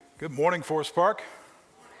Good morning, Forest Park.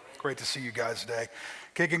 Great to see you guys today.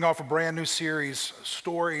 Kicking off a brand new series,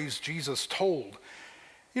 Stories Jesus Told.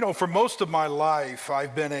 You know, for most of my life,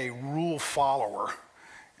 I've been a rule follower.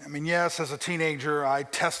 I mean, yes, as a teenager, I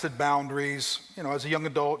tested boundaries. You know, as a young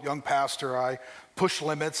adult, young pastor, I pushed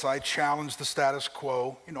limits. I challenged the status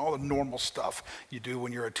quo. You know, all the normal stuff you do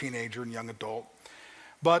when you're a teenager and young adult.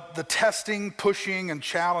 But the testing, pushing, and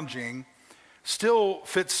challenging still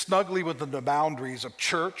fits snugly within the boundaries of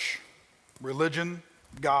church, religion,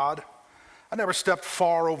 God. I never stepped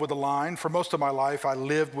far over the line. For most of my life, I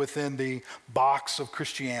lived within the box of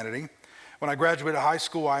Christianity. When I graduated high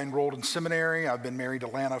school, I enrolled in seminary. I've been married to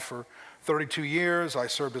Lana for 32 years. I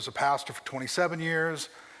served as a pastor for 27 years.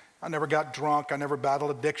 I never got drunk. I never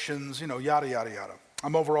battled addictions, you know, yada, yada, yada.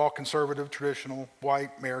 I'm overall conservative, traditional,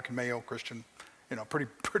 white, American, male, Christian. You know,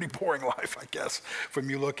 pretty boring life, I guess, when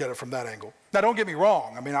you look at it from that angle. Now, don't get me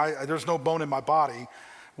wrong. I mean, there's no bone in my body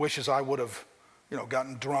wishes I would have, you know,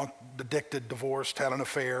 gotten drunk, addicted, divorced, had an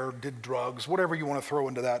affair, did drugs, whatever you want to throw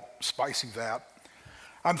into that spicy vat.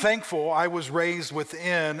 I'm thankful I was raised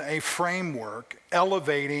within a framework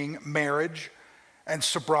elevating marriage and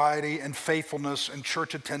sobriety and faithfulness and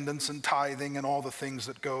church attendance and tithing and all the things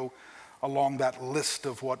that go along that list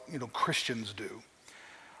of what, you know, Christians do.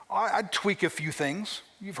 I'd tweak a few things.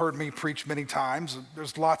 You've heard me preach many times.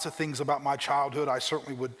 There's lots of things about my childhood I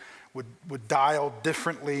certainly would dial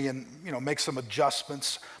differently and, you know, make some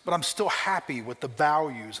adjustments, but I'm still happy with the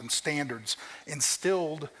values and standards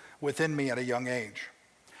instilled within me at a young age.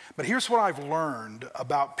 But here's what I've learned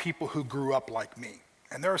about people who grew up like me.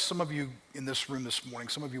 And there are some of you in this room this morning,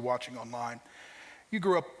 some of you watching online, you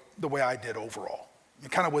grew up the way I did overall. You're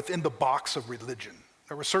kind of within the box of religion.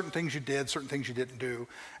 There were certain things you did, certain things you didn't do,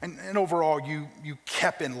 and overall you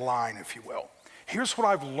kept in line, if you will. Here's what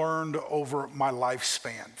I've learned over my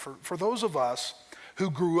lifespan. For those of us who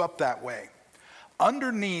grew up that way,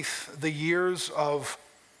 underneath the years of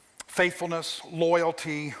faithfulness,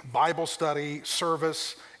 loyalty, Bible study,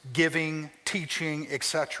 service, giving, teaching,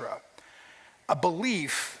 etc., a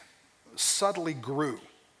belief subtly grew.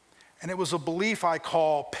 And it was a belief I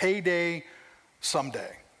call payday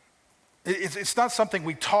someday. It's not something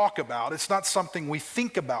we talk about. It's not something we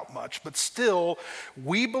think about much, but still,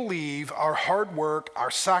 we believe our hard work,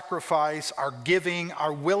 our sacrifice, our giving,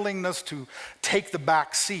 our willingness to take the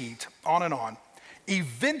back seat, on and on,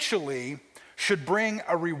 eventually should bring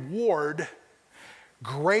a reward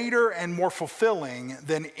greater and more fulfilling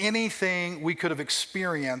than anything we could have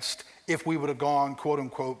experienced if we would have gone, quote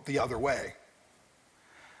unquote, the other way.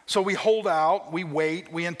 So we hold out, we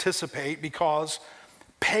wait, we anticipate because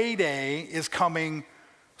payday is coming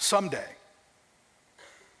someday.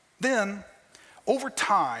 Then, over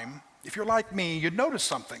time, if you're like me, you'd notice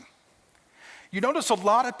something. You notice a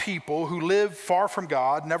lot of people who live far from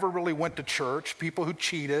God, never really went to church, people who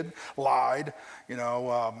cheated, lied,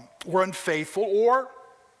 were unfaithful, or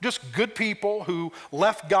just good people who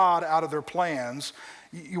left God out of their plans.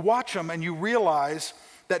 You watch them and you realize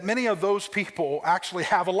that many of those people actually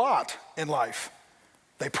have a lot in life.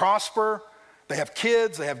 They prosper. They have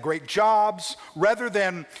kids, they have great jobs. Rather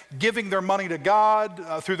than giving their money to God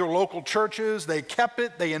through their local churches, they kept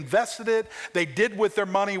it, they invested it, they did with their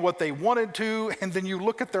money what they wanted to, and then you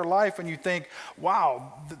look at their life and you think,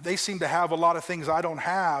 wow, they seem to have a lot of things I don't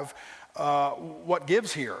have. What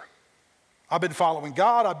gives here? I've been following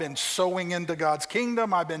God, I've been sowing into God's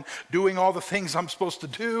kingdom, I've been doing all the things I'm supposed to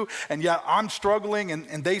do, and yet I'm struggling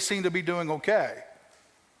and they seem to be doing okay.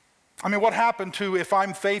 I mean, what happened to if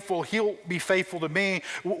I'm faithful, he'll be faithful to me?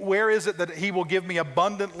 Where is it that he will give me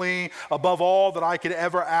abundantly above all that I could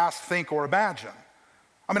ever ask, think, or imagine?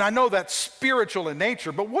 I mean, I know that's spiritual in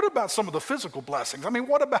nature, but what about some of the physical blessings? I mean,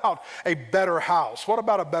 what about a better house? What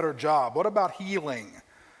about a better job? What about healing?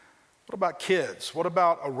 What about kids? What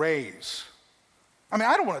about a raise? I mean,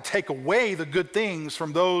 I don't want to take away the good things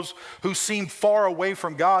from those who seem far away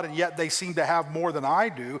from God and yet they seem to have more than I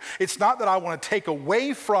do. It's not that I want to take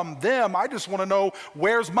away from them. I just want to know,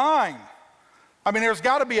 where's mine? I mean, there's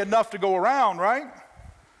got to be enough to go around, right?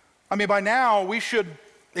 I mean, by now we should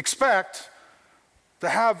expect to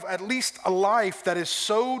have at least a life that is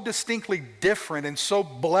so distinctly different and so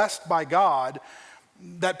blessed by God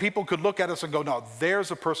that people could look at us and go, no, there's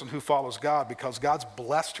a person who follows God because God's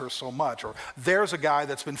blessed her so much. Or there's a guy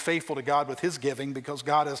that's been faithful to God with his giving because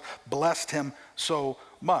God has blessed him so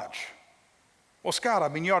much. Well, Scott, I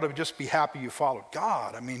mean, you ought to just be happy you followed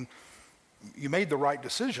God. I mean, you made the right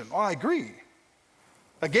decision. Well, I agree.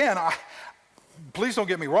 Again, please don't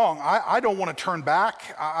get me wrong. I don't want to turn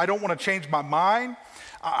back. I don't want to change my mind.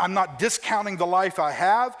 I'm not discounting the life I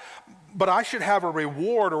have. but I should have a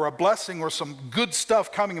reward or a blessing or some good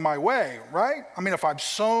stuff coming my way, right? I mean, if I've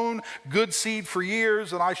sown good seed for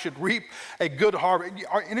years, then I should reap a good harvest.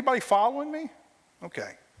 Anybody following me? Okay.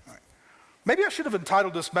 All right. Maybe I should have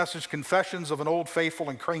entitled this message Confessions of an Old Faithful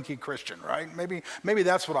and Cranky Christian, right? Maybe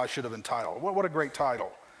that's what I should have entitled. What a great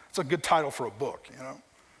title. It's a good title for a book, you know?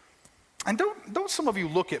 And don't some of you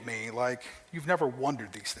look at me like you've never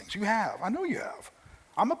wondered these things. You have. I know you have.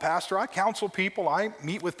 I'm a pastor. I counsel people. I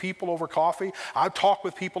meet with people over coffee. I talk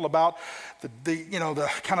with people about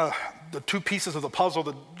the two pieces of the puzzle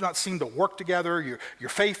that do not seem to work together. You're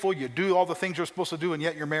faithful. You do all the things you're supposed to do, and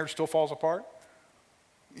yet your marriage still falls apart.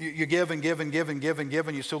 You give and give and give and give and give,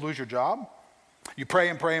 and you still lose your job. You pray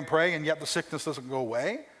and pray and pray, and yet the sickness doesn't go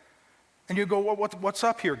away. And you go, well, what's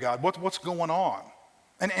up here, God? What's going on?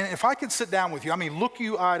 And if I could sit down with you, look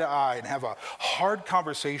you eye to eye and have a hard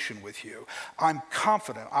conversation with you, I'm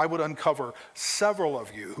confident I would uncover several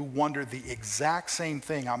of you who wonder the exact same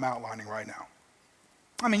thing I'm outlining right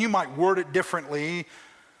now. You might word it differently.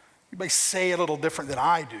 You may say it a little different than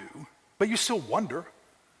I do, but you still wonder.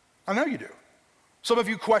 I know you do. Some of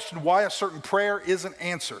you question why a certain prayer isn't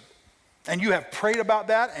answered. And you have prayed about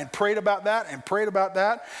that and prayed about that and prayed about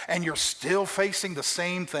that, and you're still facing the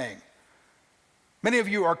same thing. Many of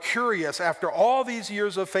you are curious after all these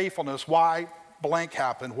years of faithfulness why blank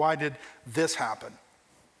happened. Why did this happen?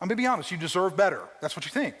 I'm going to be honest, you deserve better. That's what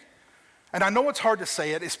you think. And I know it's hard to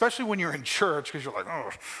say it, especially when you're in church, because you're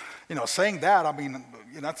like, saying that,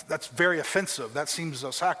 that's very offensive. That seems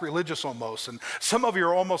sacrilegious almost. And some of you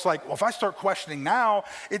are almost like, well, if I start questioning now,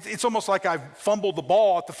 it's almost like I've fumbled the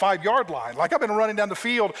ball at the 5-yard line. Like I've been running down the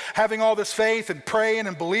field, having all this faith and praying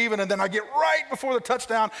and believing, and then I get right before the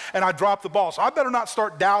touchdown and I drop the ball. So I better not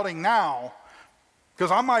start doubting now,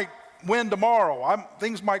 because I might win tomorrow.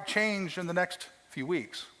 Things might change in the next few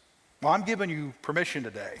weeks. Well, I'm giving you permission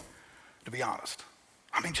today to be honest.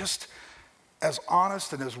 Just as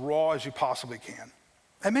honest and as raw as you possibly can.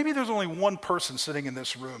 And maybe there's only one person sitting in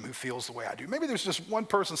this room who feels the way I do. Maybe there's just one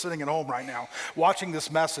person sitting at home right now watching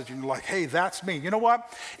this message and you're like, hey, that's me. You know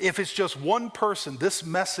what? If it's just one person, this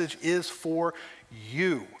message is for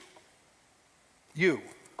you. You.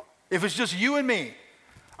 If it's just you and me,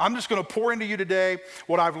 I'm just going to pour into you today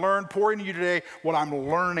what I've learned, pour into you today what I'm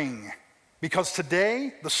learning. Because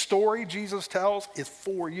today, the story Jesus tells is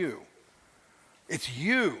for you. It's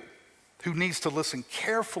you who needs to listen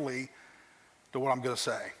carefully to what I'm going to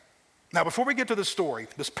say. Now, before we get to this story,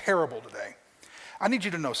 this parable today, I need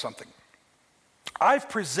you to know something. I've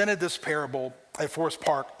presented this parable at Forest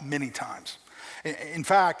Park many times. In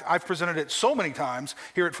fact, I've presented it so many times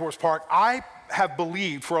here at Forest Park, I have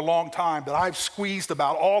believed for a long time that I've squeezed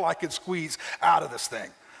about all I could squeeze out of this thing.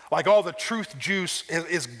 Like all the truth juice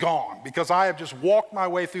is gone, because I have just walked my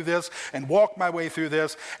way through this and walked my way through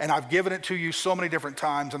this, and I've given it to you so many different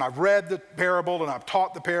times, and I've read the parable, and I've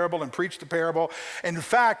taught the parable and preached the parable. And in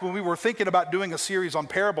fact, when we were thinking about doing a series on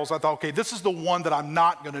parables, I thought, okay, this is the one that I'm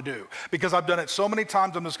not going to do, because I've done it so many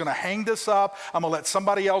times. I'm just going to hang this up. I'm going to let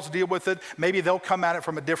somebody else deal with it. Maybe they'll come at it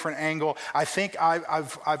from a different angle. I think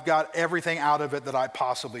I've got everything out of it that I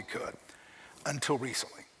possibly could, until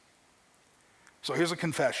recently. So here's a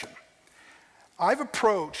confession. I've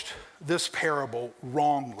approached this parable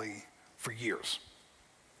wrongly for years.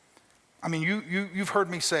 You've heard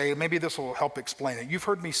me say, maybe this will help explain it. You've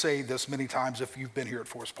heard me say this many times if you've been here at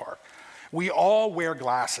Forest Park. We all wear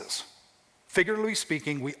glasses. Figuratively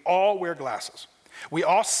speaking, we all wear glasses. We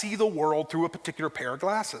all see the world through a particular pair of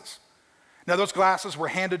glasses. Now, those glasses were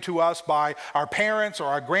handed to us by our parents or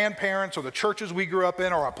our grandparents or the churches we grew up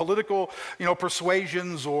in or our political,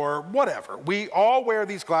 persuasions or whatever. We all wear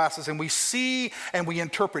these glasses, and we see and we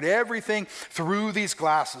interpret everything through these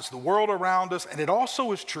glasses, the world around us, and it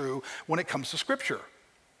also is true when it comes to Scripture.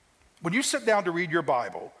 When you sit down to read your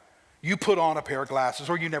Bible, you put on a pair of glasses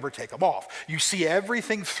or you never take them off. You see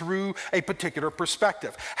everything through a particular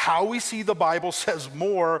perspective. How we see the Bible says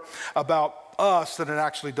more about us than it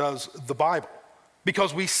actually does the Bible,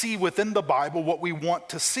 because we see within the Bible what we want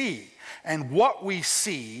to see, and what we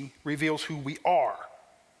see reveals who we are.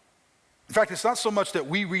 In fact, it's not so much that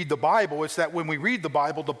we read the Bible, it's that when we read the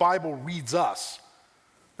Bible reads us.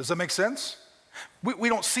 Does that make sense? We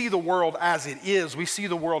don't see the world as it is, we see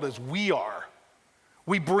the world as we are.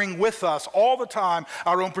 We bring with us all the time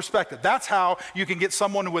our own perspective. That's how you can get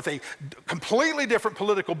someone with a completely different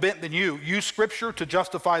political bent than you use Scripture to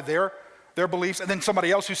justify their beliefs, and then somebody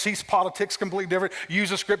else who sees politics completely different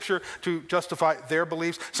uses Scripture to justify their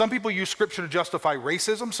beliefs. Some people use Scripture to justify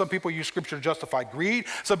racism. Some people use Scripture to justify greed.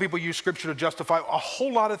 Some people use Scripture to justify a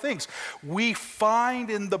whole lot of things. We find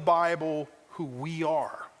in the Bible who we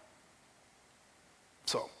are.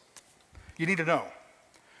 So, you need to know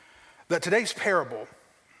that today's parable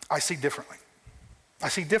I see differently. I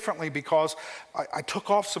see differently because I took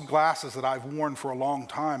off some glasses that I've worn for a long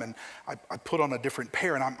time, and I put on a different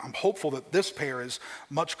pair, and I'm hopeful that this pair is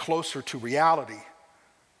much closer to reality,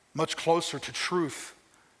 much closer to truth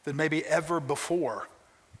than maybe ever before.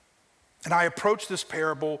 And I approach this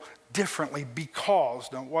parable differently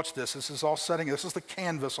because, now watch this, this is the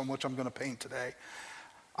canvas on which I'm going to paint today.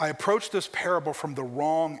 I approached this parable from the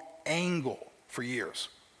wrong angle for years.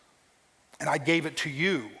 And I gave it to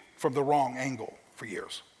you from the wrong angle for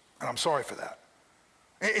years. And I'm sorry for that.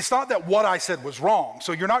 It's not that what I said was wrong.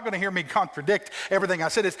 So you're not going to hear me contradict everything I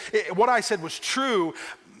said. What I said was true,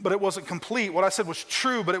 but it wasn't complete. What I said was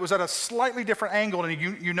true, but it was at a slightly different angle. And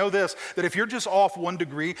you know this, that if you're just off 1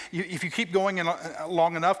 degree, if you keep going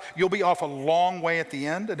long enough, you'll be off a long way at the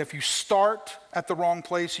end. And if you start at the wrong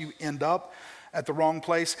place, you end up at the wrong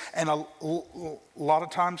place. And a lot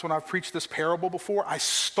of times when I've preached this parable before, I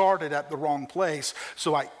started at the wrong place,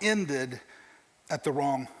 so I ended at the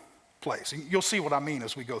wrong place. You'll see what I mean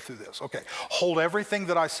as we go through this. Okay, hold everything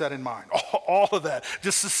that I said in mind, all of that,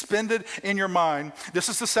 just suspended in your mind. This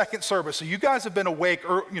is the second service, so you guys have been awake,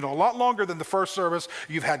 a lot longer than the first service.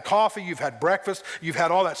 You've had coffee, you've had breakfast, you've had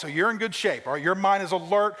all that, so you're in good shape. All right, your mind is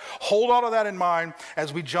alert. Hold all of that in mind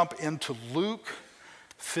as we jump into Luke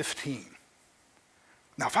 15.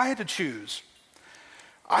 Now, if I had to choose,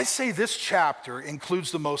 I say this chapter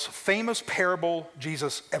includes the most famous parable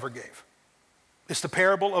Jesus ever gave. It's the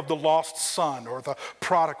parable of the lost son or the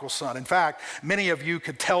prodigal son. In fact, many of you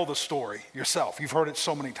could tell the story yourself. You've heard it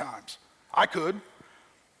so many times. I could.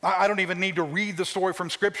 I don't even need to read the story from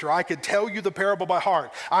Scripture. I could tell you the parable by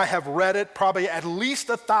heart. I have read it probably at least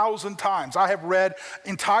 1,000 times. I have read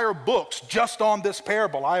entire books just on this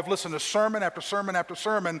parable. I have listened to sermon after sermon after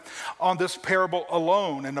sermon on this parable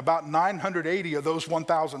alone. And about 980 of those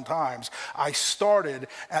 1,000 times, I started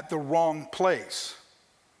at the wrong place.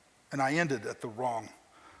 And I ended at the wrong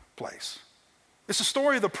place. It's the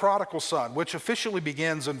story of the prodigal son, which officially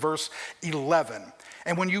begins in verse 11.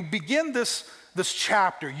 And when you begin this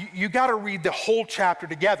chapter, you got to read the whole chapter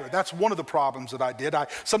together. That's one of the problems that I did. I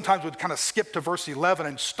sometimes would kind of skip to verse 11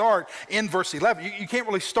 and start in verse 11. You can't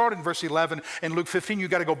really start in verse 11 in Luke 15. You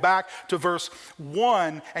got to go back to verse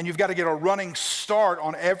 1, and you've got to get a running start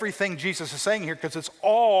on everything Jesus is saying here, because it's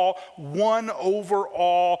all one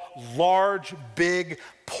overall large, big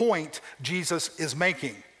point Jesus is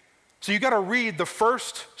making. So you got to read the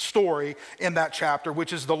first story in that chapter,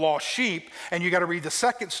 which is the lost sheep, and you got to read the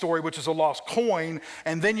second story, which is a lost coin,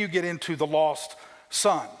 and then you get into the lost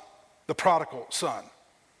son, the prodigal son.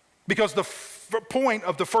 Because the point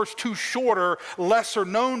of the first two shorter, lesser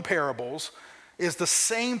known parables is the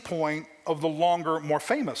same point of the longer, more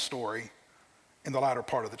famous story in the latter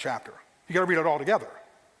part of the chapter. You got to read it all together.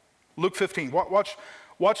 Luke 15,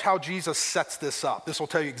 watch how Jesus sets this up. This will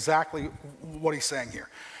tell you exactly what he's saying here.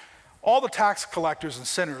 All the tax collectors and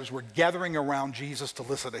sinners were gathering around Jesus to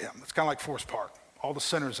listen to him. It's kind of like Forest Park, all the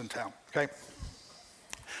sinners in town, okay?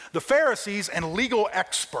 The Pharisees and legal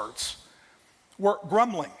experts were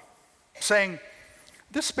grumbling, saying,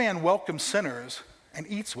 "This man welcomes sinners and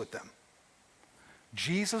eats with them."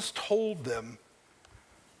 Jesus told them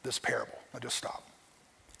this parable. Now just stop.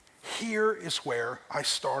 Here is where I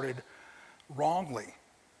started wrongly.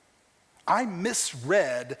 I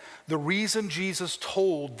misread the reason Jesus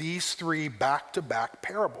told these three back-to-back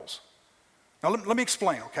parables. Now let me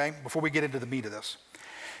explain, okay, before we get into the meat of this.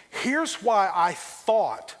 Here's why I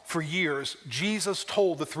thought for years Jesus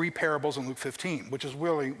told the three parables in Luke 15, which is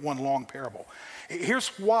really one long parable. Here's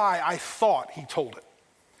why I thought he told it.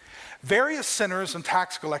 Various sinners and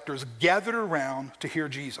tax collectors gathered around to hear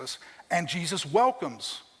Jesus, and Jesus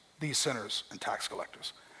welcomes these sinners and tax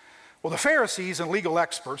collectors. Well, the Pharisees and legal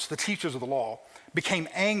experts, the teachers of the law, became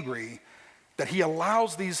angry that he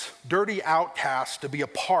allows these dirty outcasts to be a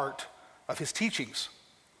part of his teachings.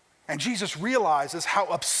 And Jesus realizes how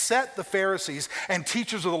upset the Pharisees and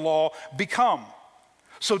teachers of the law become.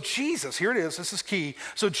 So Jesus, here it is, this is key.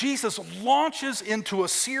 So Jesus launches into a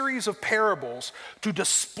series of parables to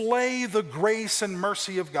display the grace and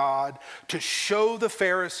mercy of God, to show the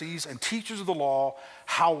Pharisees and teachers of the law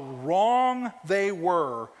how wrong they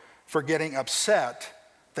were for getting upset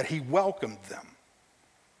that he welcomed them.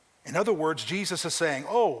 In other words, Jesus is saying,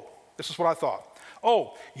 oh, this is what I thought.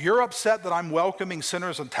 Oh, you're upset that I'm welcoming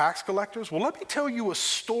sinners and tax collectors? Well, let me tell you a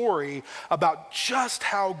story about just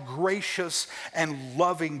how gracious and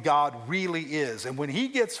loving God really is. And when he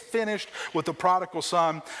gets finished with the prodigal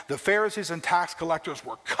son, the Pharisees and tax collectors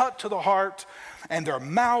were cut to the heart, and their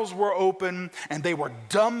mouths were open, and they were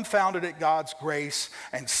dumbfounded at God's grace,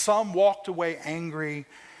 and some walked away angry,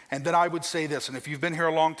 And then I would say this, and if you've been here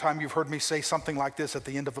a long time, you've heard me say something like this at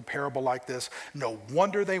the end of a parable like this. No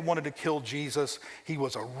wonder they wanted to kill Jesus. He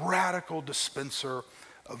was a radical dispenser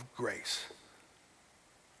of grace.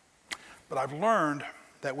 But I've learned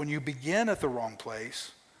that when you begin at the wrong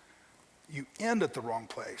place, you end at the wrong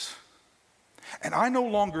place. And I no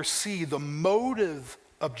longer see the motive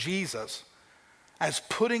of Jesus as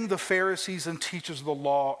putting the Pharisees and teachers of the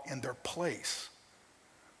law in their place.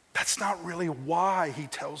 That's not really why he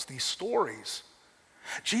tells these stories.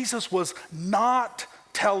 Jesus was not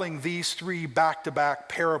telling these three back-to-back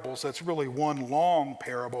parables, that's really one long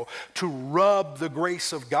parable, to rub the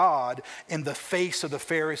grace of God in the face of the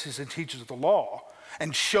Pharisees and teachers of the law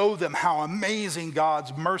and show them how amazing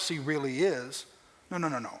God's mercy really is.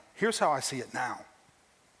 No. Here's how I see it now.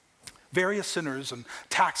 Various sinners and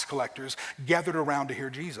tax collectors gathered around to hear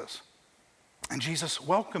Jesus, and Jesus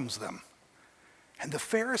welcomes them. And the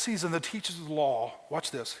Pharisees and the teachers of the law,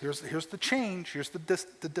 watch this, here's the change, here's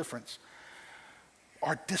the difference,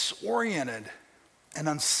 are disoriented and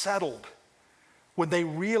unsettled when they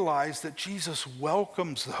realize that Jesus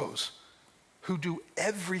welcomes those who do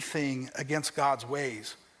everything against God's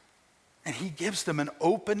ways. And he gives them an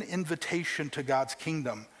open invitation to God's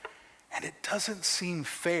kingdom. And it doesn't seem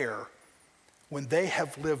fair when they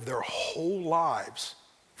have lived their whole lives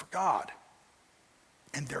for God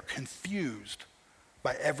and they're confused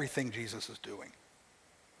by everything Jesus is doing.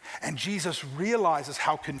 And Jesus realizes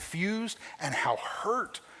how confused and how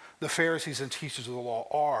hurt the Pharisees and teachers of the law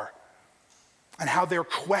are, and how their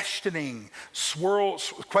questions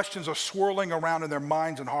are swirling around in their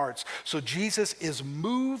minds and hearts. So Jesus is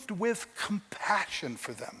moved with compassion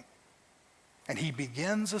for them, and he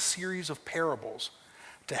begins a series of parables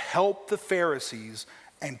to help the Pharisees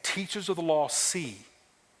and teachers of the law see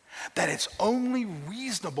that it's only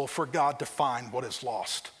reasonable for God to find what is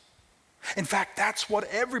lost. In fact, that's what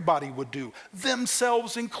everybody would do,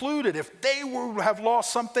 themselves included. If they have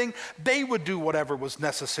lost something, they would do whatever was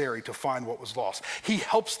necessary to find what was lost. He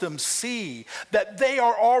helps them see that they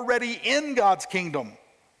are already in God's kingdom.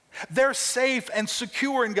 They're safe and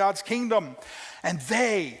secure in God's kingdom, and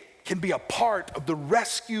they can be a part of the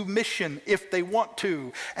rescue mission if they want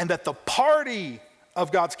to, and that the party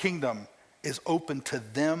of God's kingdom is open to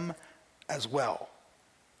them as well.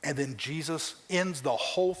 And then Jesus ends the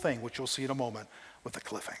whole thing, which you'll see in a moment, with a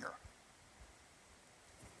cliffhanger.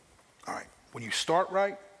 All right, when you start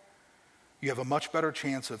right, you have a much better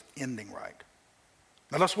chance of ending right.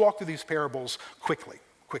 Now let's walk through these parables quickly.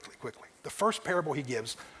 The first parable he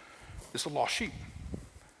gives is the lost sheep.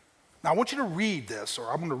 Now I want you to read this,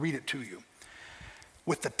 or I'm going to read it to you,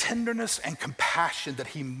 with the tenderness and compassion that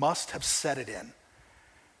he must have said it in.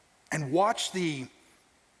 And watch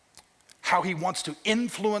how he wants to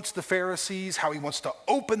influence the Pharisees, how he wants to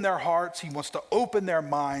open their hearts, he wants to open their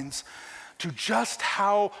minds to just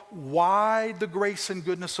how wide the grace and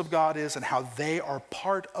goodness of God is and how they are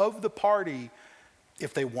part of the party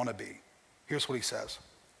if they want to be. Here's what he says.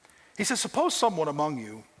 He says, suppose someone among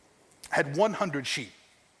you had 100 sheep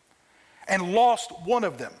and lost one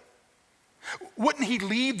of them. Wouldn't he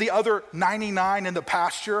leave the other 99 in the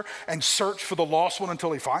pasture and search for the lost one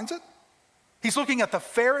until he finds it? He's looking at the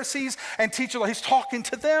Pharisees and teachers. He's talking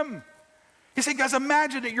to them. He's saying, guys,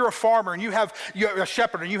 imagine that you're a farmer and you're a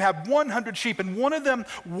shepherd and you have 100 sheep and one of them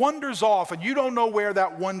wanders off and you don't know where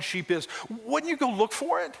that one sheep is. Wouldn't you go look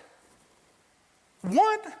for it?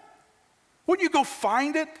 One? Wouldn't you go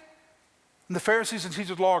find it? And the Pharisees and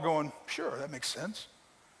teachers of the law are going, sure, that makes sense.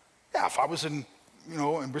 Yeah, if I was and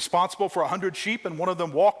responsible for 100 sheep and one of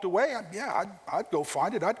them walked away, I'd go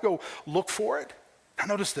find it. I'd go look for it. Now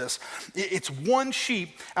notice this. It's one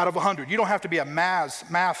sheep out of 100. You don't have to be a math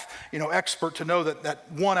expert to know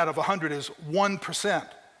that 1 out of 100 is 1%.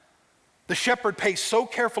 The shepherd pays so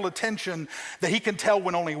careful attention that he can tell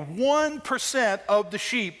when only 1% of the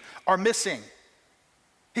sheep are missing.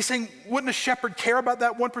 He's saying, wouldn't a shepherd care about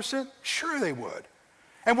that 1%? Sure they would.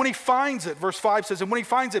 And when he finds it, verse 5 says, and when he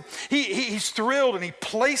finds it, he's thrilled and he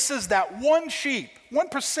places that one sheep,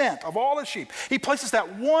 1% of all his sheep, he places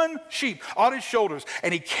that one sheep on his shoulders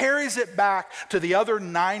and he carries it back to the other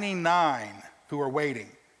 99 who are waiting.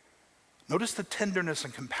 Notice the tenderness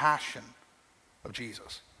and compassion of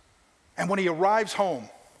Jesus. And when he arrives home,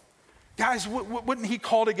 guys, wouldn't he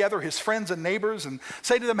call together his friends and neighbors and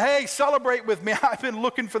say to them, hey, celebrate with me. I've been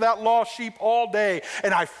looking for that lost sheep all day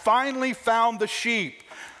and I finally found the sheep.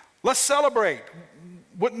 Let's celebrate.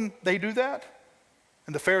 Wouldn't they do that?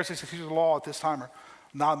 And the Pharisees and teachers of the law at this time are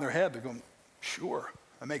nodding their head. They're going, sure,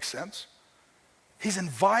 that makes sense. He's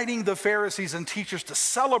inviting the Pharisees and teachers to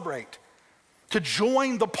celebrate. to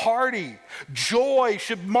join the party. Joy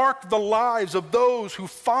should mark the lives of those who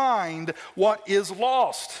find what is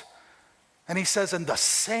lost. And he says, in the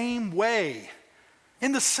same way,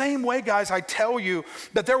 guys, I tell you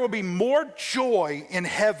that there will be more joy in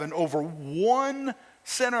heaven over one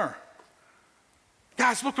sinner.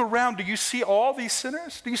 Guys, look around. Do you see all these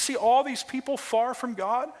sinners? Do you see all these people far from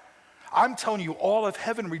God? I'm telling you, all of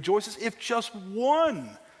heaven rejoices if just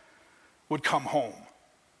one would come home.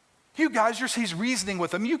 You guys, he's reasoning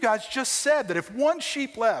with them. You guys just said that if one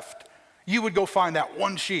sheep left, you would go find that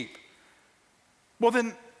one sheep. Well,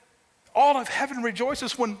 then all of heaven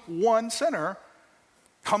rejoices when one sinner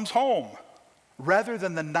comes home rather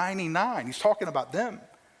than the 99. He's talking about them.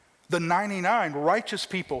 The 99 righteous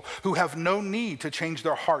people who have no need to change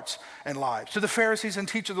their hearts and lives. To the Pharisees and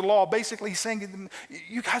teachers of the law, basically he's saying,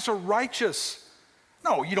 you guys are righteous.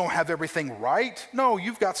 No, you don't have everything right. No,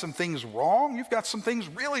 you've got some things wrong. You've got some things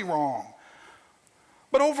really wrong.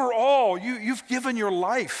 But overall, you've given your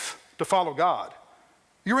life to follow God.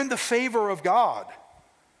 You're in the favor of God.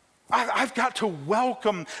 I've got to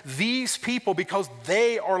welcome these people because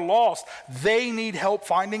they are lost. They need help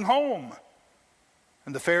finding home.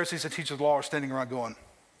 And the Pharisees and teachers of the law are standing around going,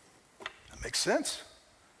 that makes sense.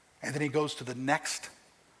 And then he goes to the next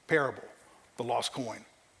parable, the lost coin.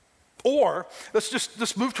 Or,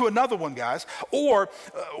 let's move to another one, guys. Or,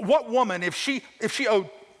 what woman, if she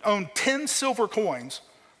owned 10 silver coins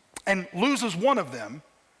and loses one of them,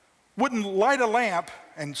 wouldn't light a lamp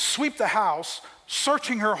and sweep the house,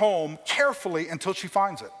 searching her home carefully until she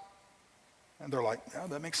finds it? And they're like, yeah,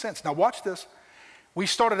 that makes sense. Now watch this. We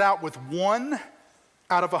started out with 1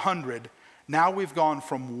 out of 100. Now we've gone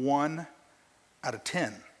from 1 out of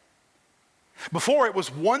 10. Before it was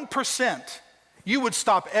 1%. You would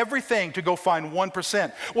stop everything to go find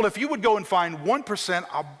 1%. Well, if you would go and find 1%,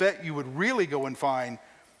 I'll bet you would really go and find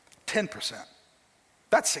 10%.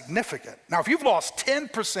 That's significant. Now, if you've lost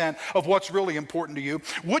 10% of what's really important to you,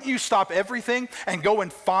 wouldn't you stop everything and go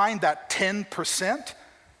and find that 10%?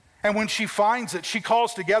 And when she finds it, she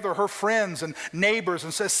calls together her friends and neighbors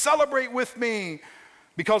and says, celebrate with me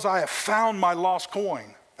because I have found my lost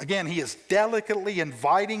coin. Again, he is delicately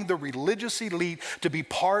inviting the religious elite to be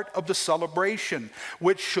part of the celebration,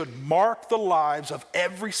 which should mark the lives of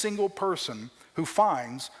every single person who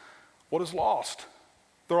finds what is lost.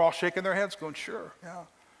 They're all shaking their heads going, sure, yeah.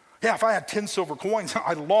 Yeah, if I had 10 silver coins,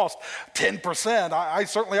 I lost 10%.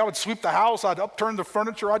 I would sweep the house, I'd upturn the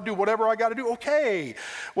furniture, I'd do whatever I got to do. Okay.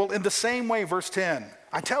 Well, in the same way, verse 10,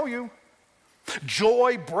 I tell you,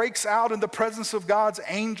 joy breaks out in the presence of God's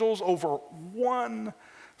angels over one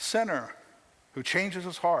sinner who changes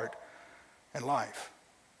his heart and life.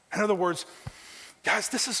 In other words, guys,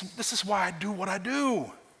 this is why I do what I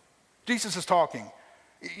do. Jesus is talking.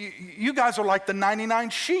 You guys are like the 99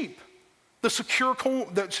 sheep. You're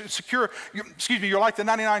like the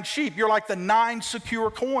 99 sheep. You're like the 9 secure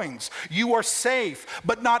coins. You are safe,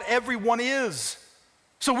 but not everyone is.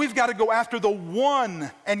 So we've got to go after the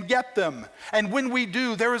one and get them. And when we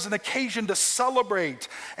do, there is an occasion to celebrate.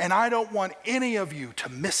 And I don't want any of you to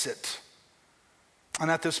miss it.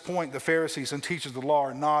 And at this point, the Pharisees and teachers of the law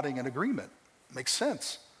are nodding in agreement. Makes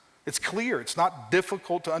sense. It's clear. It's not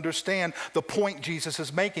difficult to understand the point Jesus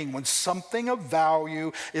is making. When something of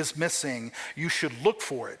value is missing, you should look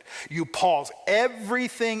for it. You pause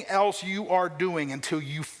everything else you are doing until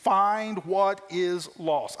you find what is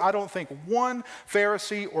lost. I don't think one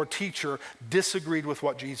Pharisee or teacher disagreed with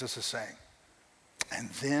what Jesus is saying. And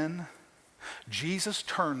then Jesus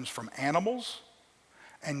turns from animals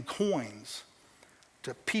and coins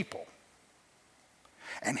to people.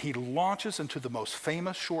 And he launches into the most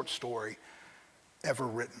famous short story ever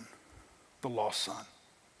written, The Lost Son.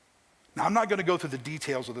 Now, I'm not going to go through the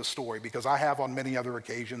details of this story because I have on many other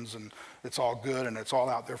occasions, and it's all good and it's all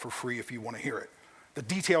out there for free if you want to hear it. The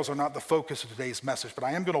details are not the focus of today's message, but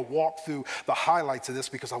I am going to walk through the highlights of this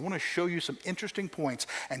because I want to show you some interesting points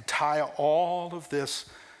and tie all of this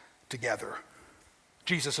together.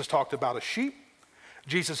 Jesus has talked about a sheep.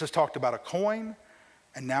 Jesus has talked about a coin.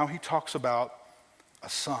 And now he talks about a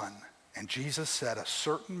son. And Jesus said a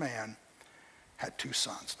certain man had 2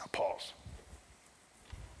 sons. Now pause.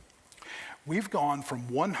 We've gone from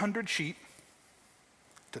 100 sheep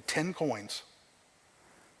to 10 coins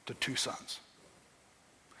to 2 sons.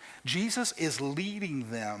 Jesus is leading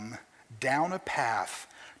them down a path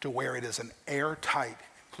to where it is an airtight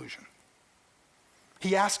conclusion.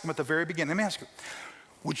 He asked them at the very beginning, let me ask you,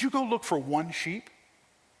 would you go look for 1 sheep?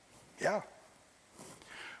 Yeah.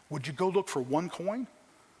 Would you go look for 1 coin?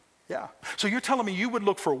 Yeah. So you're telling me you would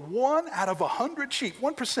look for 1 out of 100 sheep,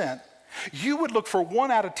 1%. You would look for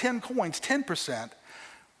 1 out of 10 coins, 10%.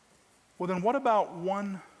 Well, then what about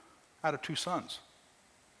 1 out of 2 sons?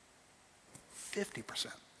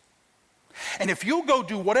 50%. And if you'll go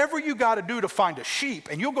do whatever you got to do to find a sheep,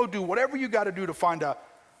 and you'll go do whatever you got to do to find a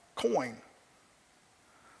coin,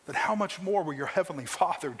 then how much more will your heavenly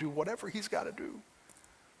Father do whatever he's got to do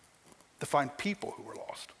to find people who are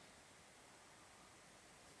lost?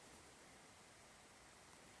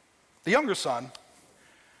 The younger son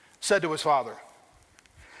said to his father,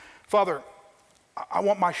 "Father, I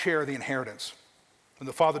want my share of the inheritance." And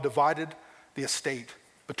the father divided the estate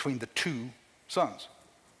between the 2 sons.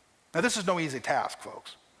 Now, this is no easy task,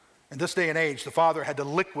 folks. In this day and age, the father had to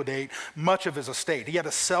liquidate much of his estate. He had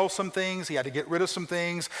to sell some things. He had to get rid of some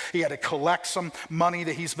things. He had to collect some money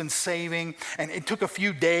that he's been saving. And it took a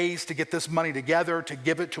few days to get this money together to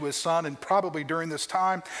give it to his son. And probably during this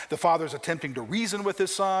time, the father's attempting to reason with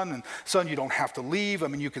his son. And, "Son, you don't have to leave. I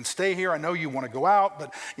mean, you can stay here. I know you want to go out,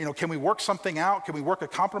 but, can we work something out? Can we work a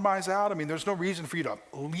compromise out? I mean, there's no reason for you to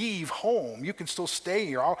leave home. You can still stay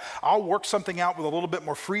here. I'll work something out with a little bit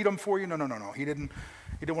more freedom for you." No. He didn't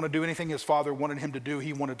want to do anything his father wanted him to do.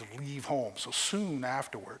 He wanted to leave home. So soon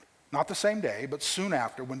afterward, not the same day, but soon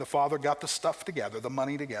after, when the father got the stuff together, the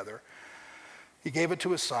money together, he gave it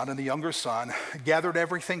to his son, and the younger son gathered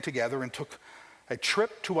everything together and took a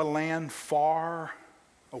trip to a land far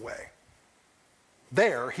away.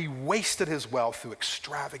 There, he wasted his wealth through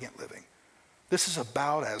extravagant living. This is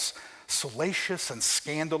about as salacious and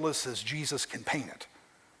scandalous as Jesus can paint it.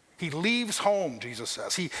 He leaves home, Jesus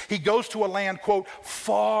says. He goes to a land, quote,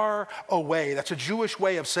 far away. That's a Jewish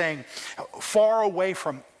way of saying far away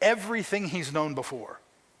from everything he's known before.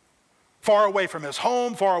 Far away from his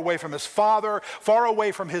home, far away from his father, far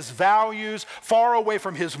away from his values, far away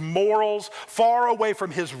from his morals, far away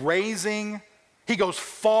from his raising. He goes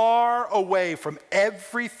far away from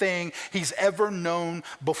everything he's ever known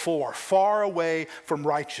before, far away from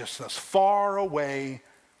righteousness, far away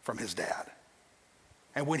from his dad.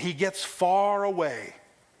 And when he gets far away,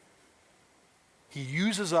 he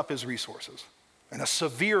uses up his resources. And a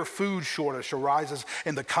severe food shortage arises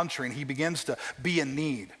in the country, and he begins to be in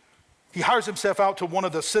need. He hires himself out to one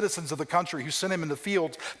of the citizens of the country who sent him in the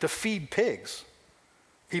fields to feed pigs.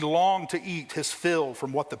 He longed to eat his fill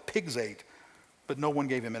from what the pigs ate, but no one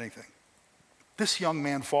gave him anything. This young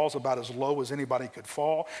man falls about as low as anybody could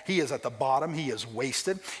fall. He is at the bottom. He is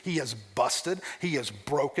wasted. He is busted. He is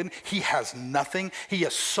broken. He has nothing. He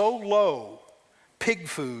is so low, pig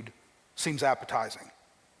food seems appetizing.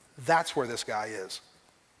 That's where this guy is.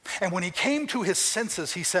 And when he came to his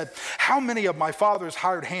senses, he said, "How many of my father's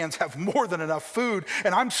hired hands have more than enough food,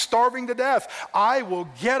 and I'm starving to death? I will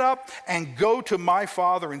get up and go to my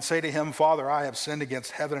father and say to him, 'Father, I have sinned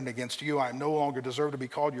against heaven and against you. I am no longer deserve to be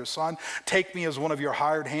called your son. Take me as one of your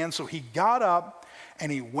hired hands.' So he got up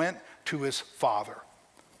and he went to his father."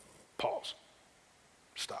 Pause.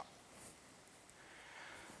 Stop.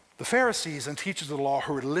 The Pharisees and teachers of the law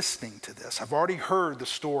who are listening to this have already heard the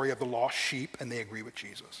story of the lost sheep, and they agree with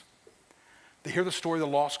Jesus. They hear the story of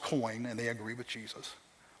the lost coin, and they agree with Jesus.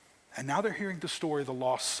 And now they're hearing the story of the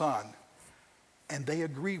lost son, and they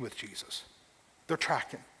agree with Jesus. They're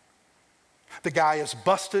tracking. The guy is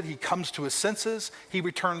busted. He comes to his senses. He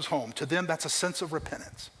returns home. To them, that's a sense of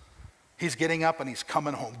repentance. He's getting up and he's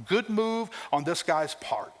coming home. Good move on this guy's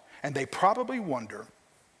part. And they probably wonder,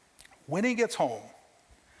 when he gets home,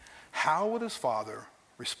 how would his father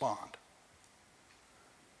respond?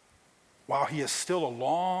 While he is still a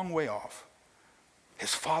long way off,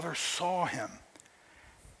 his father saw him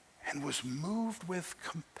and was moved with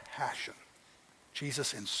compassion.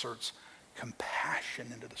 Jesus inserts compassion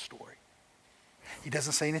into the story. He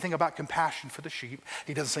doesn't say anything about compassion for the sheep.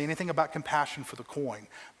 He doesn't say anything about compassion for the coin,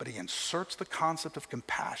 but he inserts the concept of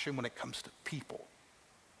compassion when it comes to people.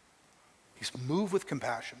 He's moved with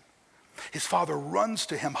compassion. His father runs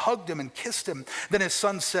to him, hugged him, and kissed him. Then his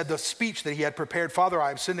son said the speech that he had prepared, "Father, I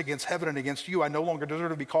have sinned against heaven and against you. I no longer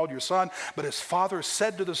deserve to be called your son." But his father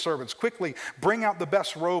said to the servants, "Quickly, bring out the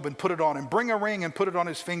best robe and put it on him. Bring a ring and put it on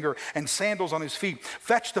his finger and sandals on his feet.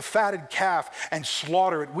 Fetch the fatted calf and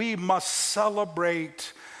slaughter it. We must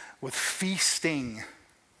celebrate with feasting,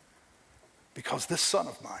 because this son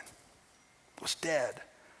of mine was dead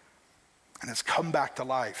and has come back to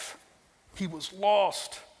life. He was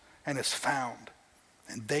lost and is found."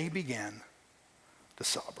 And they began to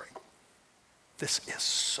celebrate. This is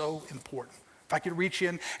so important. If I could reach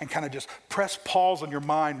in and kind of just press pause on your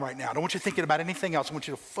mind right now. I don't want you thinking about anything else. I want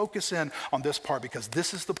you to focus in on this part, because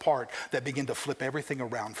this is the part that began to flip everything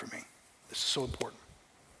around for me. This is so important.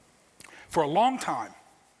 For a long time,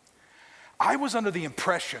 I was under the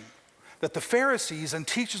impression that the Pharisees and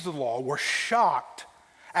teachers of the law were shocked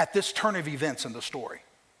at this turn of events in the story.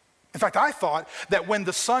 In fact, I thought that when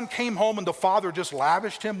the son came home and the father just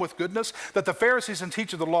lavished him with goodness, that the Pharisees and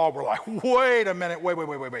teachers of the law were like, wait a minute,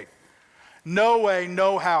 wait. No way,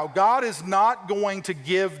 no how. God is not going to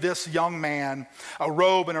give this young man a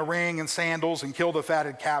robe and a ring and sandals and kill the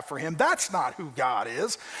fatted calf for him. That's not who God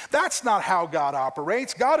is. That's not how God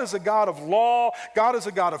operates. God is a God of law. God is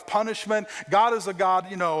a God of punishment. God is a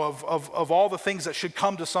God, of all the things that should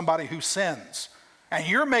come to somebody who sins. And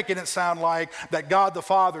you're making it sound like that God the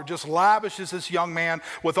Father just lavishes this young man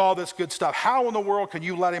with all this good stuff. How in the world can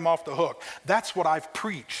you let him off the hook? That's what I've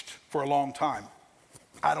preached for a long time.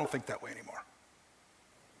 I don't think that way anymore.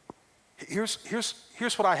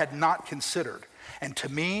 Here's what I had not considered, and to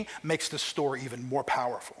me makes this story even more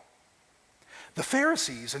powerful. The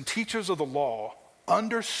Pharisees and teachers of the law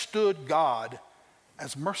understood God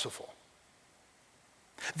as merciful.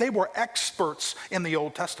 They were experts in the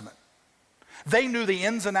Old Testament. They knew the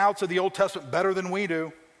ins and outs of the Old Testament better than we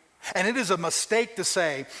do. And it is a mistake to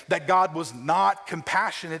say that God was not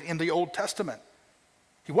compassionate in the Old Testament.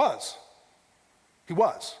 He was. He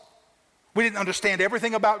was. We didn't understand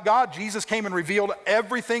everything about God. Jesus came and revealed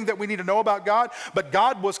everything that we need to know about God. But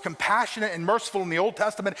God was compassionate and merciful in the Old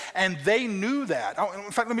Testament, and they knew that.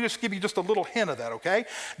 In fact, let me just give you just a little hint of that, okay?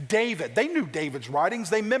 David, they knew David's writings.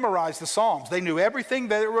 They memorized the Psalms. They knew everything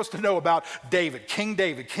there was to know about David, King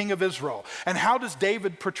of Israel. And how does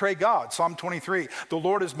David portray God? Psalm 23, the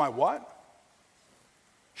Lord is my what?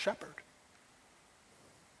 Shepherd.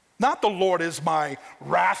 Not the Lord is my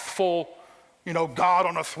wrathful God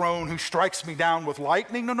on a throne who strikes me down with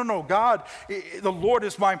lightning. No. God, the Lord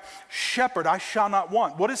is my shepherd. I shall not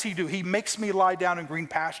want. What does he do? He makes me lie down in green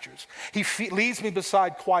pastures. He leads me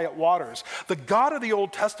beside quiet waters. The God of the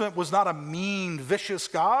Old Testament was not a mean, vicious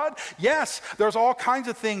God. Yes, there's all kinds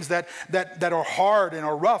of things that are hard and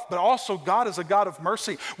are rough, but also God is a God of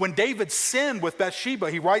mercy. When David sinned with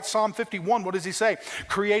Bathsheba, he writes Psalm 51. What does he say?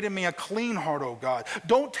 Create in me a clean heart, O God.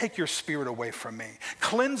 Don't take your spirit away from me.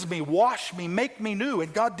 Cleanse me, wash me, make me new.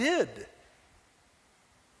 And God did.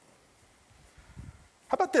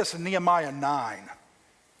 How about this in Nehemiah 9?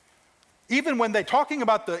 Even when talking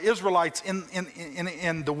about the Israelites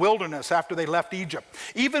in the wilderness after they left Egypt,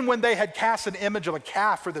 even when they had cast an image of a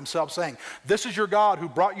calf for themselves, saying, this is your God who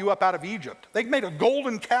brought you up out of Egypt. They made a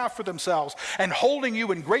golden calf for themselves, and holding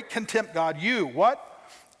you in great contempt, God, you, what?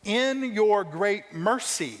 In your great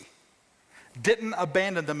mercy, didn't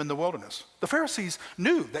abandon them in the wilderness. The Pharisees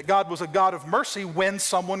knew that God was a God of mercy when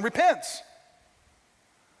someone repents.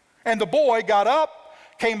 And the boy got up,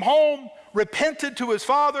 came home, repented to his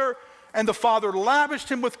father, and the father lavished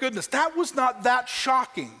him with goodness. That was not that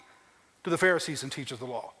shocking to the Pharisees and teachers of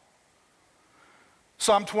the law.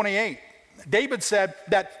 Psalm 28, David said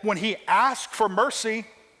that when he asked for mercy,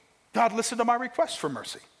 God listened to my request for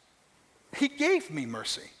mercy. He gave me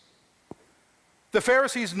mercy. The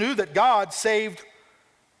Pharisees knew that God saved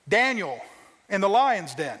Daniel in the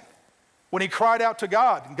lion's den when he cried out to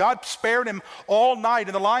God. And God spared him all night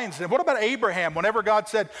in the lion's den. What about Abraham? Whenever God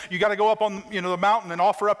said, you got to go up on the mountain and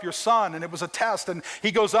offer up your son, and it was a test, and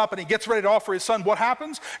he goes up and he gets ready to offer his son, what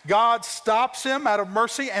happens? God stops him out of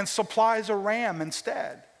mercy and supplies a ram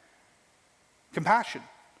instead. Compassion,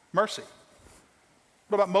 mercy.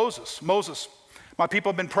 What about Moses? Moses, my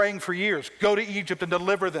people have been praying for years. Go to Egypt and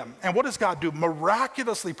deliver them. And what does God do?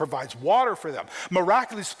 Miraculously provides water for them.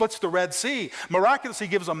 Miraculously splits the Red Sea. Miraculously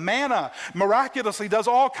gives them manna. Miraculously does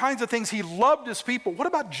all kinds of things. He loved his people. What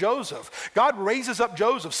about Joseph? God raises up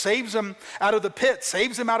Joseph, saves him out of the pit,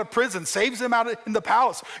 saves him out of prison, saves him out in the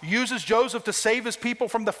palace, uses Joseph to save his people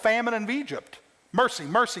from the famine of Egypt. Mercy,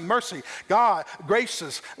 mercy, mercy. God, grace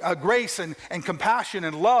and compassion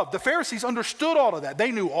and love. The Pharisees understood all of that.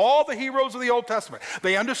 They knew all the heroes of the Old Testament.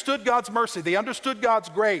 They understood God's mercy. They understood God's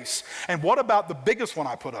grace. And what about the biggest one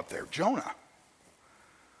I put up there? Jonah.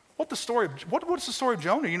 What's the story of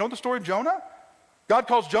Jonah? You know the story of Jonah? God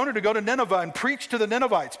calls Jonah to go to Nineveh and preach to the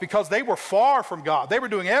Ninevites because they were far from God. They were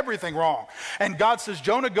doing everything wrong. And God says,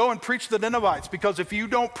 Jonah, go and preach to the Ninevites because if you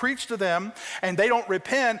don't preach to them and they don't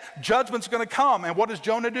repent, judgment's going to come. And what does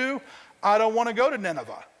Jonah do? I don't want to go to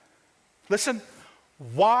Nineveh. Listen,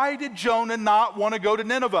 why did Jonah not want to go to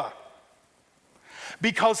Nineveh?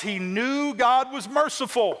 Because he knew God was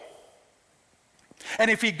merciful. And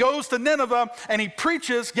if he goes to Nineveh and he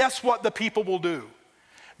preaches, guess what the people will do?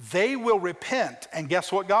 They will repent, and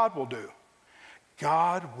guess what God will do?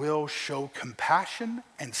 God will show compassion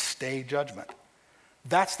and stay judgment.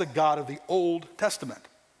 That's the God of the Old Testament.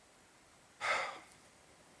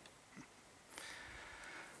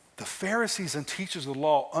 The Pharisees and teachers of the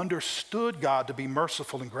law understood God to be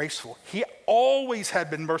merciful and graceful. He always had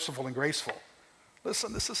been merciful and graceful.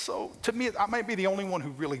 Listen, this is so, to me, I might be the only one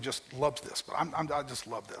who really just loves this, but I just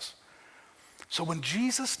love this. So when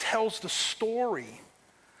Jesus tells the story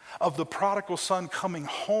of the prodigal son coming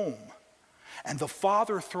home and the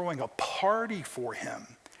father throwing a party for him,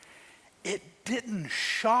 it didn't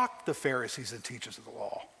shock the Pharisees and teachers of the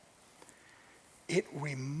law. It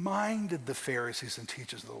reminded the Pharisees and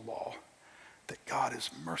teachers of the law that God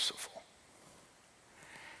is merciful.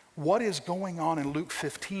 What is going on in Luke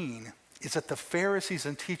 15 is that the Pharisees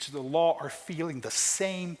and teachers of the law are feeling the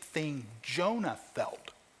same thing Jonah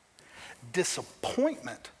felt.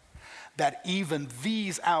 Disappointment that even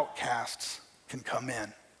these outcasts can come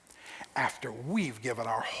in after we've given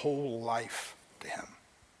our whole life to him.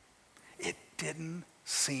 It didn't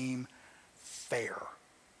seem fair.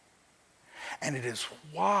 And it is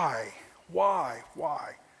why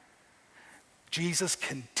Jesus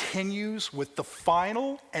continues with the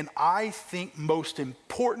final and I think most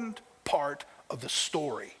important part of the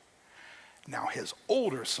story. Now his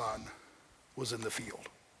older son was in the field.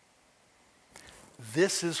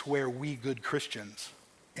 This is where we good Christians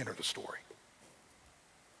enter the story.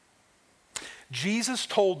 Jesus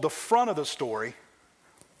told the front of the story,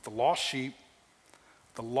 the lost sheep,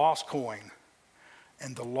 the lost coin,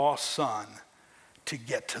 and the lost son, to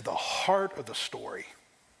get to the heart of the story,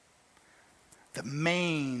 the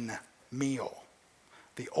main meal,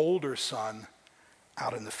 the older son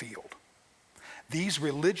out in the field. These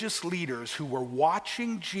religious leaders who were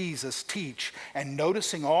watching Jesus teach and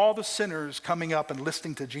noticing all the sinners coming up and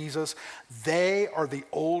listening to Jesus, they are the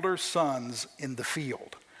older sons in the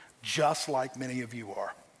field, just like many of you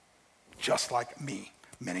are, just like me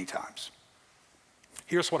many times.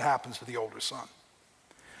 Here's what happens to the older son.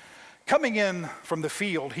 Coming in from the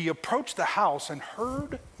field, he approached the house and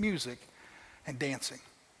heard music and dancing.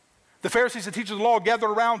 The Pharisees and teachers of the law gathered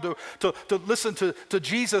around to listen to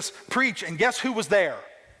Jesus preach, and guess who was there?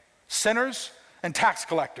 Sinners and tax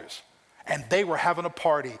collectors. And they were having a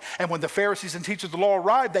party. And when the Pharisees and teachers of the law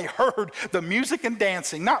arrived, they heard the music and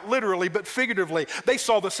dancing, not literally, but figuratively. They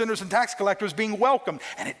saw the sinners and tax collectors being welcomed,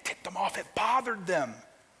 and it ticked them off. It bothered them.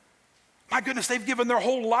 My goodness, they've given their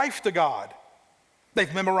whole life to God.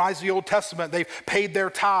 They've memorized the Old Testament. They've paid their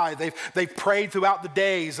tithe. They've prayed throughout the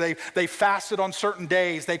days. They've fasted on certain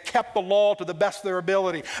days. They've kept the law to the best of their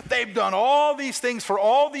ability. They've done all these things for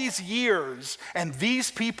all these years, and these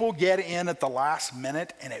people get in at the last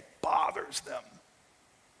minute, and it bothers them.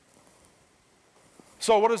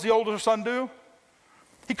 So what does the older son do?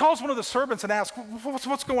 He calls one of the servants and asks,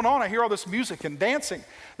 what's going on? I hear all this music and dancing.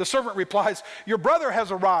 The servant replies, your brother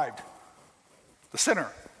has arrived, the sinner.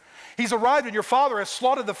 He's arrived and your father has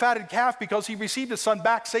slaughtered the fatted calf because he received his son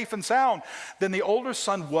back safe and sound. Then the older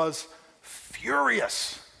son was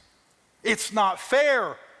furious. It's not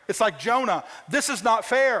fair. It's like Jonah. This is not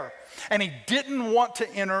fair. And he didn't want to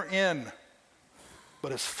enter in.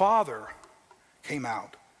 But his father came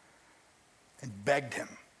out and begged him.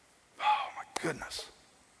 Oh my goodness.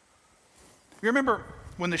 You remember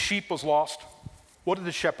when the sheep was lost? What did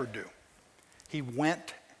the shepherd do? He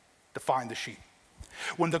went to find the sheep.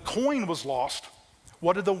 When the coin was lost,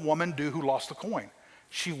 what did the woman do who lost the coin?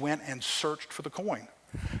 She went and searched for the coin.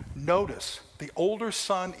 Notice, the older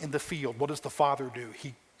son in the field, what does the father do?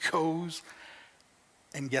 He goes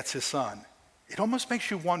and gets his son. It almost makes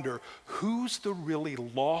you wonder, who's the really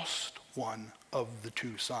lost one of the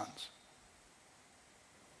two sons?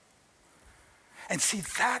 And see,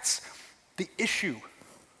 that's the issue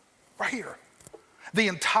right here. The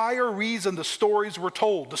entire reason the stories were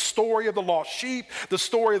told, the story of the lost sheep, the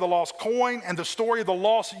story of the lost coin, and the story of the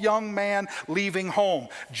lost young man leaving home.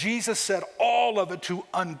 Jesus said all of it to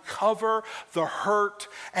uncover the hurt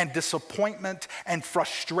and disappointment and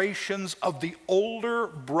frustrations of the older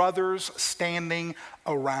brothers standing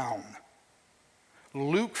around.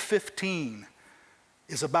 Luke 15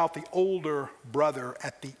 is about the older brother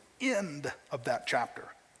at the end of that chapter.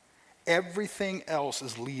 Everything else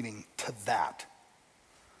is leading to that.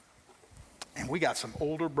 And we got some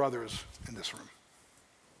older brothers in this room.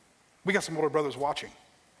 We got some older brothers watching.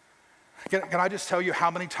 Can I just tell you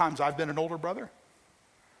how many times I've been an older brother?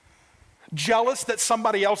 Jealous that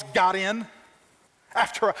somebody else got in.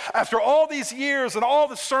 After all these years and all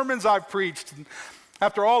the sermons I've preached, and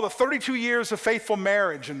after all the 32 years of faithful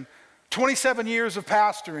marriage and 27 years of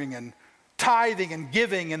pastoring and tithing and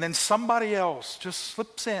giving, and then somebody else just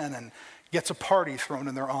slips in and gets a party thrown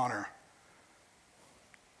in their honor.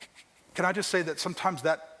 Can I just say that sometimes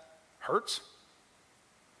that hurts?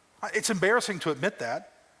 It's embarrassing to admit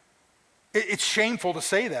that. It's shameful to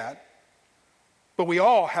say that. But we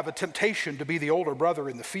all have a temptation to be the older brother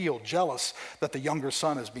in the field, jealous that the younger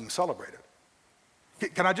son is being celebrated.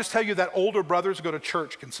 Can I just tell you that older brothers go to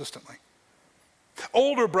church consistently?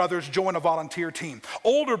 Older brothers join a volunteer team.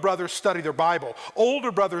 Older brothers study their Bible.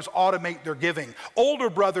 Older brothers automate their giving. Older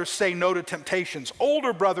brothers say no to temptations.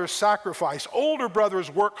 Older brothers sacrifice. Older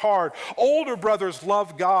brothers work hard. Older brothers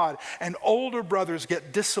love God. And older brothers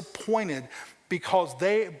get disappointed because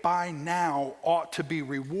they by now ought to be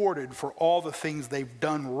rewarded for all the things they've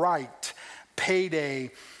done right.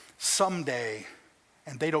 Payday, someday,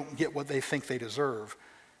 and they don't get what they think they deserve.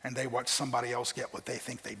 And they watch somebody else get what they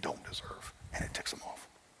think they don't deserve. And it ticks him off.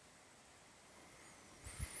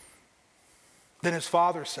 Then his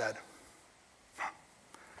father said,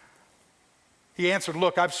 he answered,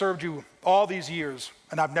 look, I've served you all these years,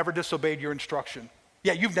 and I've never disobeyed your instruction.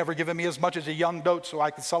 Yeah, you've never given me as much as a young goat so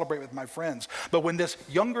I could celebrate with my friends. But when this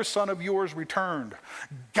younger son of yours returned,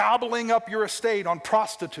 gobbling up your estate on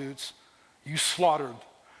prostitutes, you slaughtered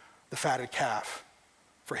the fatted calf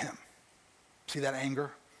for him. See that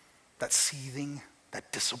anger, that seething,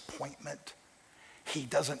 that disappointment? He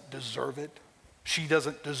doesn't deserve it. She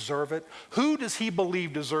doesn't deserve it. Who does he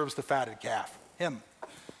believe deserves the fatted calf? Him.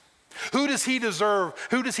 Who does he deserve?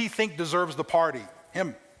 Who does he think deserves the party?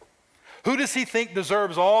 Him. Who does he think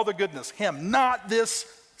deserves all the goodness? Him. Not this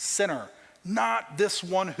sinner. Not this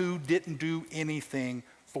one who didn't do anything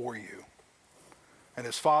for you. And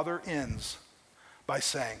his father ends by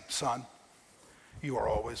saying, son, you are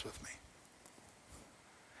always with me.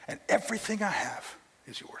 And everything I have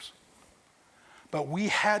is yours. But we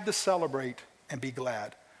had to celebrate and be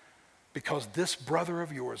glad because this brother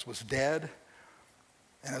of yours was dead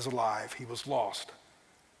and is alive. He was lost,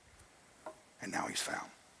 and now he's found.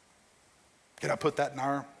 Can I put that in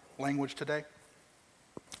our language today?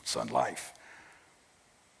 Son, life.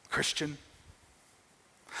 Christian,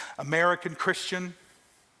 American Christian,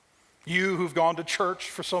 you who've gone to church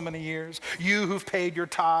for so many years, you who've paid your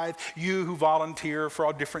tithe, you who volunteer for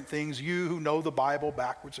all different things, you who know the Bible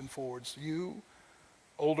backwards and forwards, you,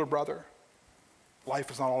 older brother,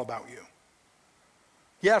 life is not all about you.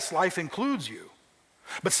 Yes, life includes you,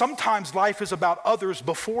 but sometimes life is about others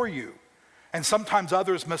before you, and sometimes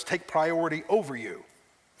others must take priority over you,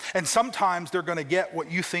 and sometimes they're going to get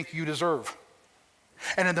what you think you deserve.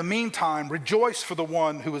 And in the meantime, rejoice for the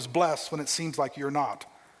one who is blessed when it seems like you're not,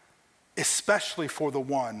 especially for the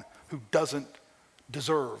one who doesn't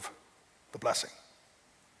deserve the blessing.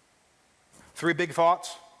 3 big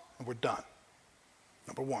thoughts, and we're done.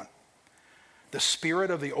 Number 1, the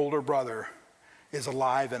spirit of the older brother is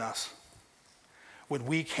alive in us when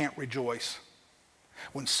we can't rejoice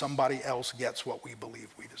when somebody else gets what we believe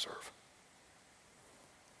we deserve.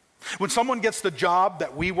 When someone gets the job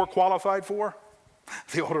that we were qualified for,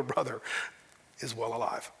 the older brother is well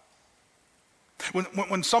alive.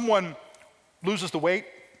 When someone loses the weight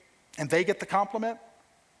and they get the compliment,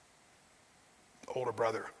 the older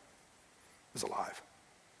brother is alive.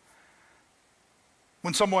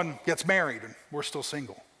 When someone gets married and we're still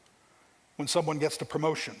single. When someone gets the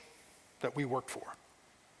promotion that we worked for.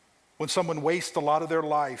 When someone wastes a lot of their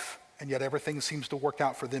life and yet everything seems to work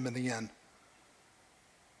out for them in the end.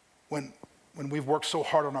 When we've worked so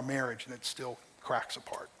hard on our marriage and it still cracks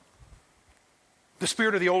apart. The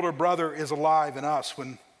spirit of the older brother is alive in us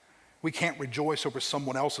when we can't rejoice over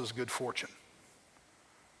someone else's good fortune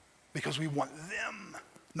because we want them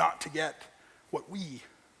not to get what we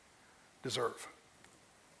deserve.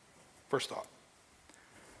 First thought.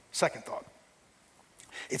 Second thought.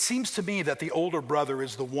 It seems to me that the older brother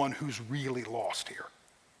is the one who's really lost here.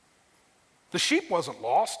 The sheep wasn't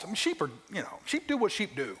lost. I mean, sheep do what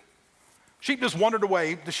sheep do. Sheep just wandered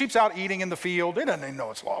away. The sheep's out eating in the field. They don't even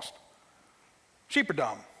know it's lost. Sheep are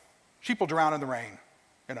dumb. Sheep will drown in the rain.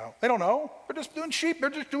 They don't know. They're just doing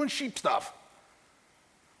sheep stuff.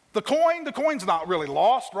 The coin's not really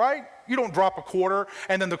lost, right? You don't drop a quarter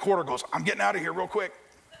and then the quarter goes, I'm getting out of here real quick.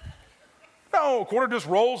 No, a quarter just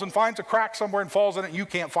rolls and finds a crack somewhere and falls in it and you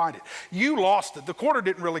can't find it. You lost it. The quarter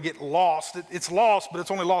didn't really get lost. It's lost, but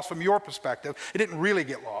it's only lost from your perspective. It didn't really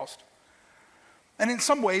get lost. And in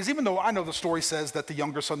some ways, even though I know the story says that the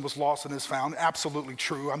younger son was lost and is found, absolutely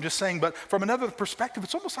true. I'm just saying, but from another perspective,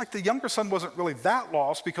 it's almost like the younger son wasn't really that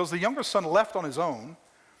lost because the younger son left on his own.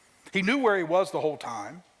 He knew where he was the whole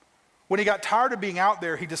time. When he got tired of being out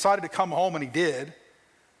there, he decided to come home, and he did.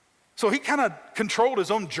 So he kind of controlled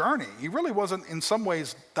his own journey. He really wasn't in some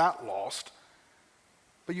ways that lost.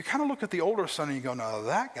 But you kind of look at the older son and you go, no,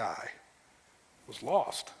 that guy was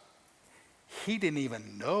lost. He didn't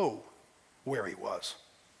even know where he was.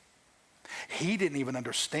 He didn't even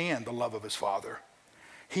understand the love of his father.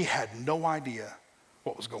 He had no idea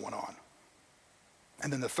what was going on.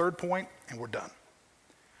 And then the third point, and we're done.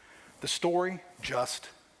 The story just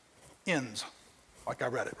ends. like I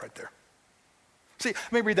read it right there. See,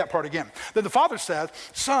 let me read that part again. Then the father said,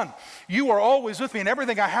 son, you are always with me and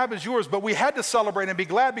everything I have is yours, but we had to celebrate and be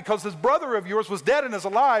glad because this brother of yours was dead and is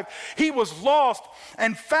alive. He was lost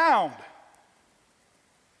and found.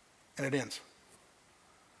 And it ends.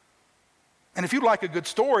 And if you like a good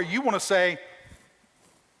story, you want to say,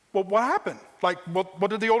 well, what happened? Like, what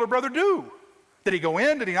did the older brother do? Did he go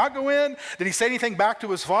in? Did he not go in? Did he say anything back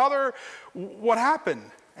to his father? What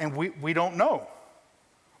happened? And we don't know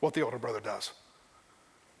what the older brother does.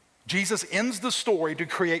 Jesus ends the story to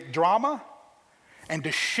create drama and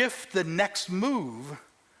to shift the next move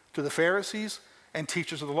to the Pharisees and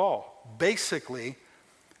teachers of the law. Basically,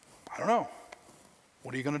 I don't know.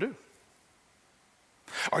 What are you going to do?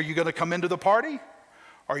 Are you going to come into the party?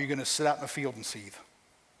 Or are you going to sit out in the field and seethe?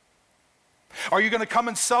 Are you going to come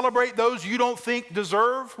and celebrate those you don't think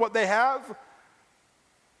deserve what they have?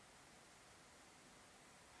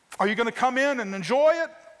 Are you going to come in and enjoy it?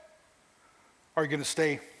 Or are you going to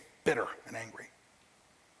stay bitter and angry?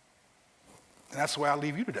 And that's the way I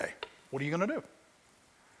leave you today. What are you going to do?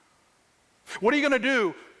 What are you going to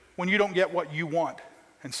do when you don't get what you want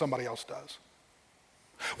and somebody else does?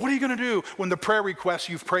 What are you going to do when the prayer request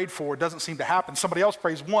you've prayed for doesn't seem to happen? Somebody else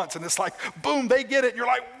prays once and it's like, boom, they get it. And you're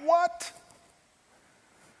like, what?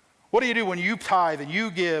 What do you do when you tithe and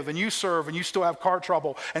you give and you serve and you still have car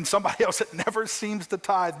trouble and somebody else that never seems to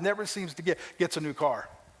tithe, never seems to gets a new car?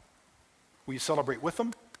 Will you celebrate with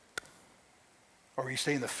them? Or will you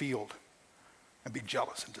stay in the field and be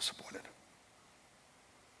jealous and disappointed?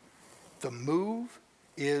 The move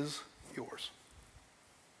is yours.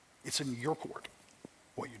 It's in your court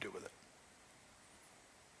what you do with it.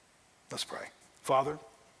 Let's pray. Father,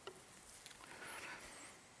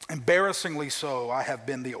 embarrassingly so, I have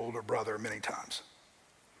been the older brother many times.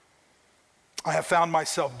 I have found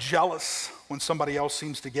myself jealous when somebody else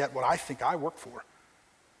seems to get what I think I work for.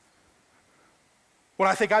 When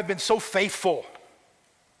I think I've been so faithful,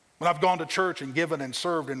 when I've gone to church and given and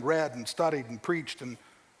served and read and studied and preached, and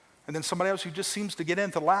then somebody else who just seems to get in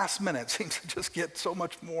at the last minute, seems to just get so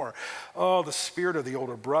much more. Oh, the spirit of the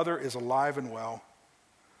older brother is alive and well.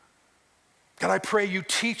 God, I pray you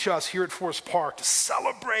teach us here at Forest Park to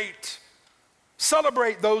celebrate.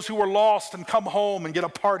 Celebrate those who are lost and come home and get a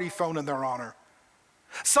party thrown in their honor.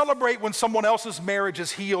 Celebrate when someone else's marriage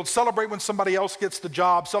is healed. Celebrate when somebody else gets the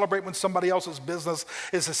job. Celebrate when somebody else's business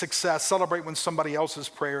is a success. Celebrate when somebody else's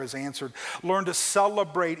prayer is answered. Learn to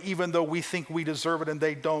celebrate even though we think we deserve it and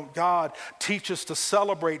they don't. God, teach us to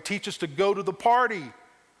celebrate. Teach us to go to the party.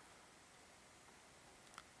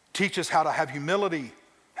 Teach us how to have humility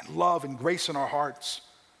and love and grace in our hearts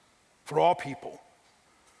for all people.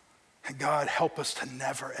 And God, help us to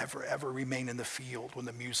never, ever, ever remain in the field when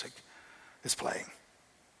the music is playing.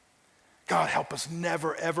 God, help us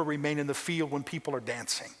never, ever remain in the field when people are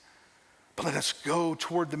dancing. But let us go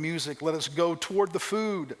toward the music. Let us go toward the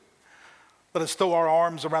food. Let us throw our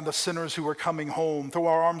arms around the sinners who are coming home. Throw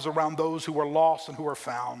our arms around those who are lost and who are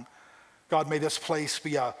found. God, may this place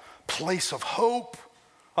be a place of hope,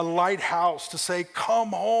 a lighthouse to say, come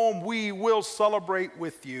home, we will celebrate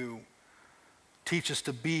with you. Teach us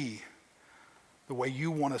to be the way you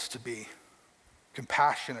want us to be,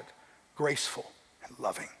 compassionate, graceful, and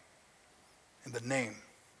loving. In the name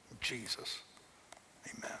of Jesus,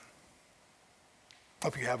 amen.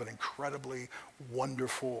 Hope you have an incredibly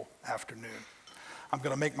wonderful afternoon. I'm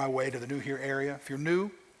going to make my way to the New Here area. If you're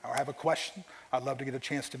new or have a question, I'd love to get a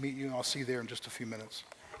chance to meet you, and I'll see you there in just a few minutes.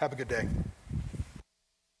 Have a good day.